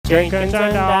Jenkins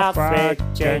and Alfred,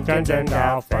 Jenkins and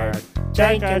Alfred,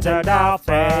 Jenkins and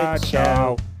Alfred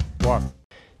Show. What?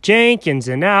 Jenkins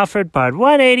and Alfred, part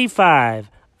 185,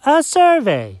 a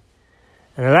survey.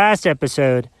 In the last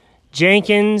episode,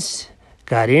 Jenkins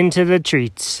got into the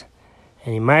treats,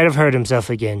 and he might have hurt himself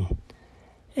again.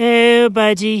 Oh,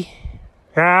 buddy.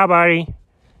 Yeah, buddy.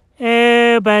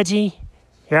 Oh, buddy.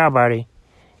 Yeah, buddy.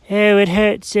 Oh, it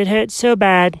hurts. It hurts so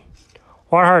bad.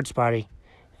 What hurts, buddy?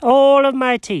 All of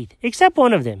my teeth, except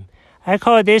one of them. I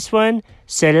call this one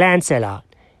Sir Lancelot.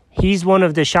 He's one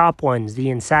of the sharp ones,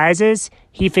 the incisors.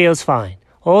 He feels fine.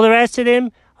 All the rest of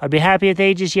them, I'd be happy if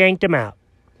they just yanked them out.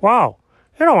 Whoa,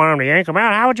 you don't want them to yank them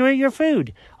out. How would you eat your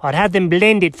food? I'd have them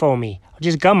blend it for me. I'll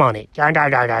just gum on it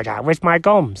with my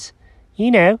gums. You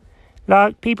know,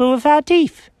 like people without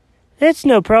teeth. It's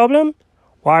no problem.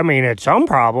 Well, I mean, it's some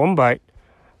problem, but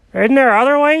isn't there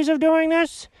other ways of doing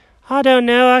this? I don't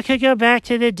know. I could go back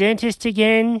to the dentist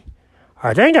again.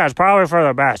 I think that's probably for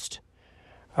the best.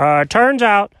 Turns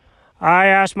out, I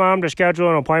asked Mom to schedule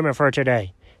an appointment for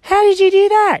today. How did you do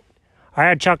that? I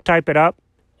had Chuck type it up.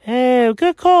 Oh,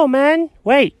 good call, man.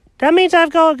 Wait, that means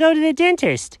I've got to go to the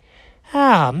dentist.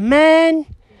 Oh, man.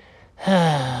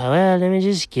 Well, let me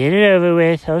just get it over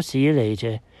with. I'll see you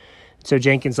later. So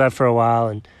Jenkins left for a while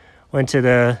and went to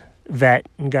the vet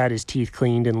and got his teeth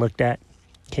cleaned and looked at.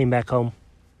 Came back home.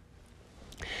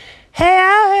 Hey,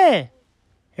 Alfred.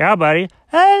 Yeah, buddy.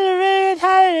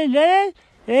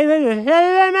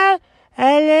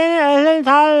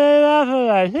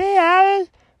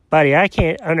 Buddy, I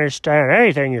can't understand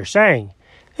anything you're saying.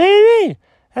 What do you mean?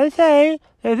 I'm saying...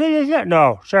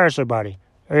 No, seriously, buddy.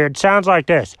 It sounds like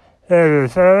this. Are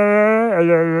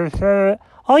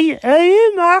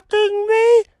you mocking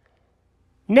me?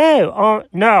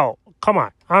 No. Come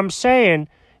on. I'm saying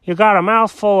you got a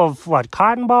mouthful of,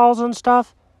 cotton balls and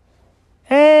stuff?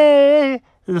 Okay.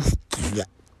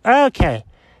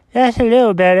 That's a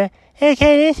little better.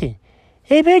 Okay, listen.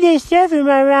 They put this stuff in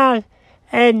my mouth,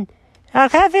 and I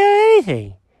can't feel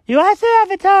anything. Do I still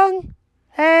have a tongue?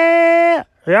 Yeah,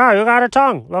 you got a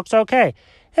tongue. Looks okay.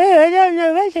 I don't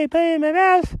know what they put in my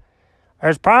mouth.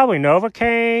 There's probably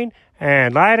Novocaine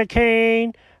and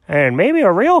lidocaine and maybe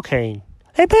a real cane.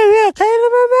 They put a real cane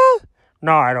in my mouth?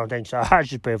 No, I don't think so. That's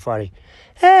just pretty funny.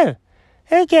 Oh,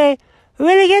 okay.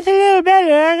 When it gets a little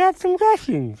better, I got some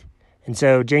questions. And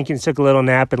so Jenkins took a little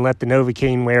nap and let the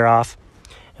Novocaine wear off.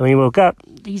 And when he woke up,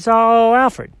 he saw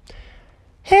Alfred.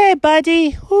 Hey,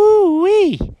 buddy.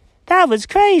 Ooh-wee. That was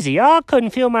crazy. I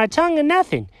couldn't feel my tongue or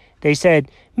nothing. They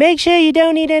said, make sure you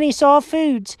don't eat any soft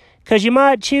foods, because you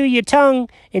might chew your tongue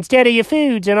instead of your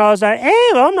foods. And I was like,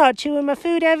 hey, I'm not chewing my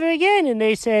food ever again. And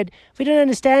they said, we don't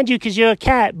understand you because you're a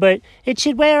cat, but it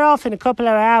should wear off in a couple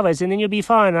of hours, and then you'll be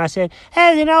fine. And I said,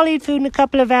 hey, then I'll eat food in a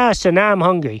couple of hours, so now I'm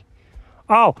hungry.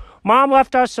 Oh, Mom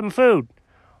left us some food.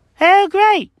 Oh,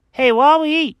 great. Hey, while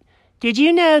we eat, did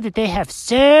you know that they have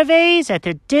surveys at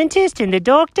the dentist and the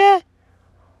doctor?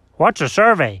 What's a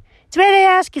survey? It's where they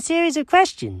ask a series of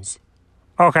questions.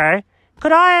 Okay.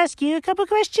 Could I ask you a couple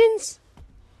questions?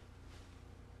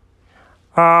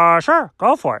 Sure.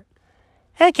 Go for it.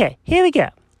 Okay, here we go.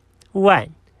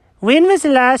 1. When was the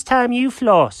last time you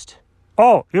flossed?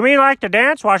 Oh, you mean like the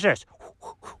dance? Watch this.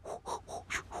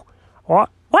 What?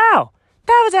 Wow,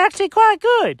 that was actually quite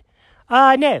good.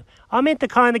 No, I meant the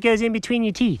kind that goes in between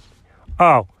your teeth.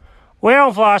 Oh, we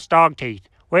don't floss dog teeth.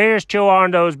 We just chew on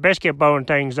those biscuit bone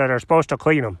things that are supposed to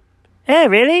clean them. Oh,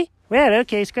 really? Well,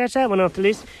 okay, scratch that one off the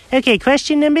list. Okay,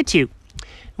 question number 2.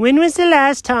 When was the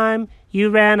last time you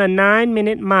ran a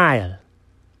 9-minute mile?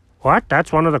 What?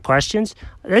 That's one of the questions?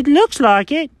 It looks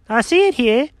like it. I see it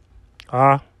here.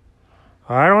 I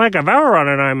don't think I've ever run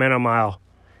a 9-minute mile.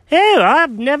 Oh,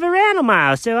 I've never ran a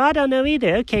mile, so I don't know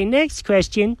either. Okay, next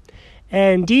question.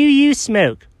 Do you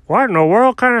smoke? What in the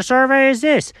world kind of survey is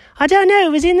this? I don't know.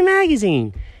 It was in the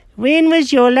magazine. When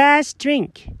was your last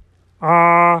drink?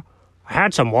 I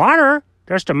had some water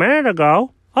just a minute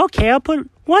ago. Okay, I'll put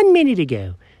 1 minute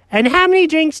ago. And how many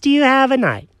drinks do you have a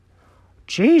night?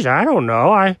 Geez, I don't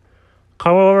know. I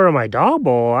come over to my dog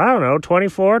bowl,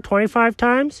 24, 25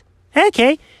 times?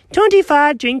 Okay,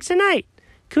 25 drinks a night.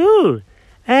 Cool.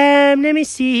 Let me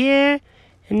see here.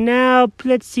 And now,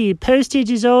 let's see.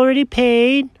 Postage is already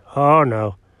paid. Oh,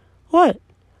 no. What?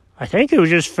 I think it was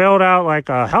just filled out like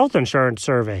a health insurance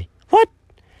survey. What?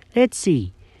 Let's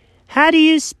see. How do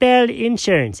you spell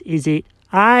insurance? Is it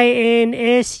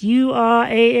INSURANCE?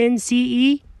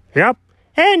 Yep.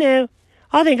 Oh, no.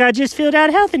 I think I just filled out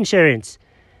health insurance.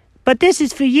 But this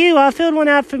is for you. I filled one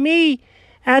out for me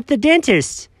at the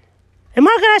dentist. Am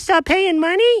I going to start paying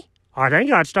money? I think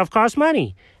that stuff costs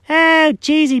money. Oh,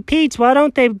 Jeezy Pete's, why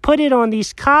don't they put it on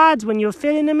these cards when you're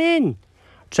filling them in?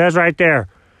 It says right there,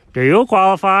 do you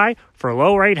qualify for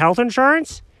low-rate health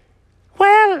insurance?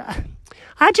 Well,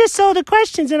 I just saw the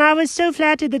questions and I was so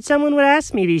flattered that someone would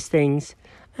ask me these things.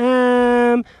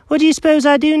 What do you suppose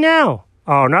I do now?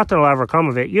 Oh, nothing will ever come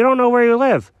of it. You don't know where you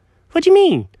live. What do you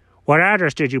mean? What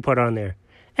address did you put on there?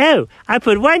 Oh, I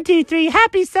put 123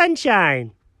 Happy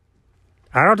Sunshine.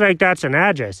 I don't think that's an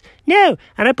address. No,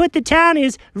 and I put the town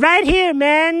is right here,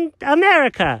 man,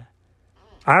 America.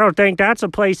 I don't think that's a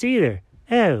place either.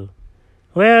 Oh,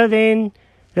 well then,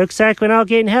 looks like we're not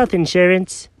getting health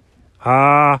insurance.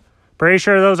 Pretty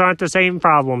sure those aren't the same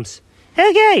problems.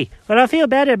 Okay, well I feel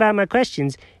better about my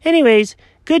questions. Anyways,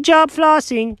 good job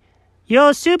flossing.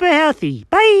 You're super healthy.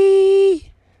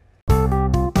 Bye!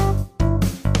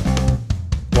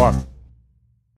 What?